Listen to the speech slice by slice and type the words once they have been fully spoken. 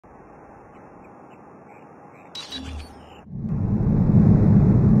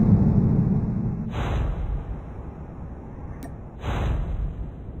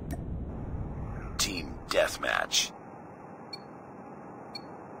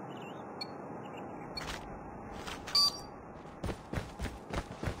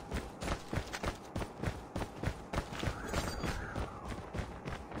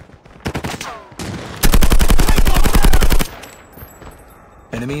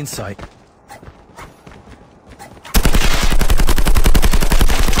Enemy in sight.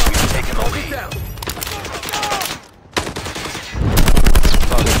 We've taken the lead. Down.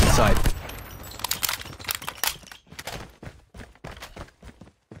 Target's in sight.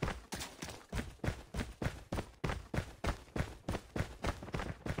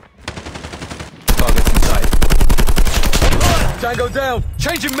 Target's in sight. Tango down.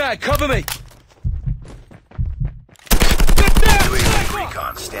 Changing mag. Cover me. UAV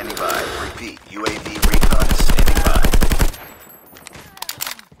recon standing by. Repeat, UAV recon is standing by.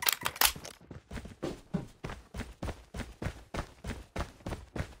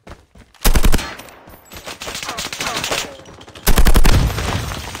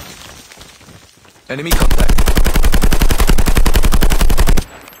 Enemy contact.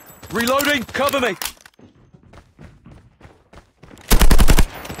 Reloading. Cover me.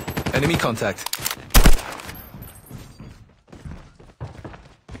 Enemy contact.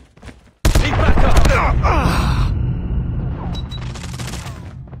 Need backup.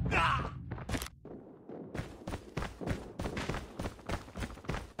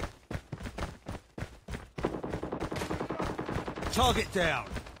 Target down.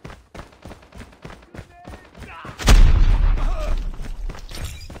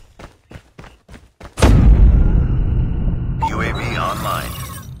 UAV online.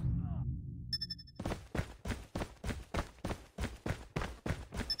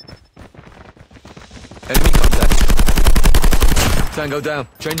 Enemy contact. Tango down.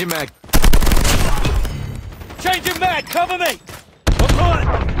 Changing mag. Changing mag. Cover me.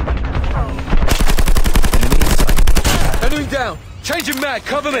 Enemy in sight. Enemy down. Changing mag.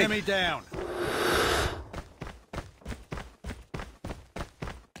 Cover me. Enemy down.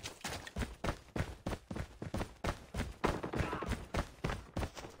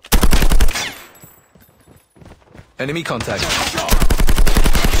 Enemy contact.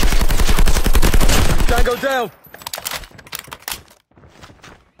 Tango down.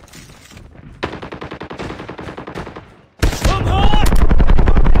 Come on!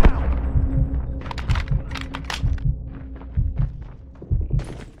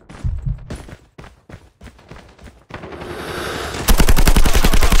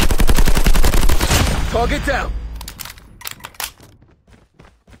 Target down.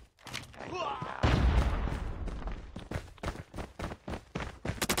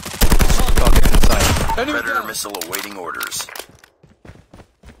 Target's in sight. Enemy Predator down. missile awaiting orders.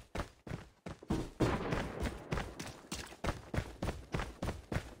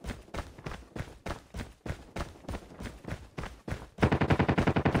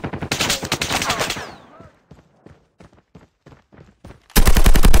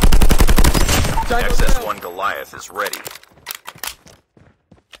 Tango down. XS-1 Goliath is ready.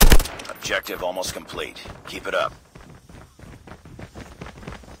 Objective almost complete. Keep it up.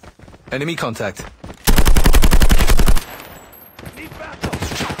 Enemy contact. Need backup.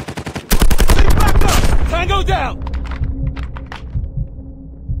 Need backup! Tango down!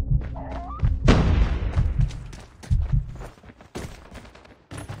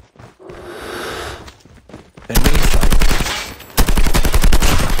 Enemy in sight.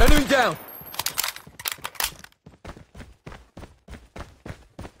 Enemy down!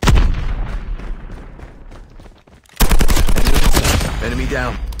 Enemy in sight. Enemy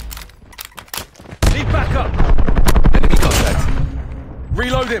down. Need backup! Enemy contact.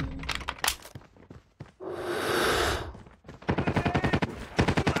 Reload him!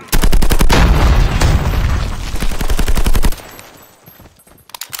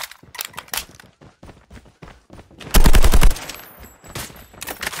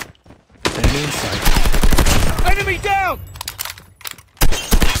 Enemy in sight. Enemy down!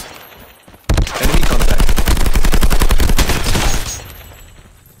 Enemy contact.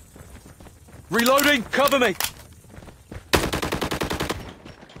 Reloading! Cover me!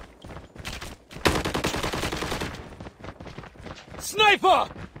 Sniper!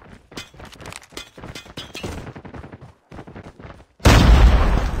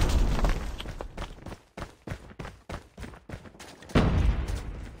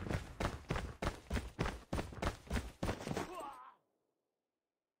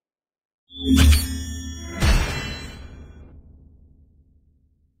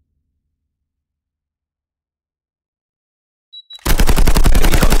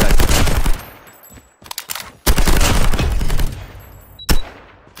 Enemy contact.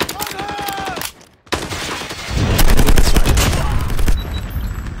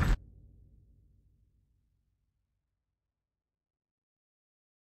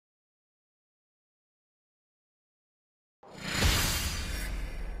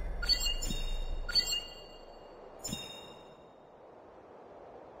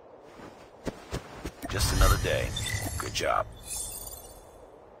 Just another day. Good job.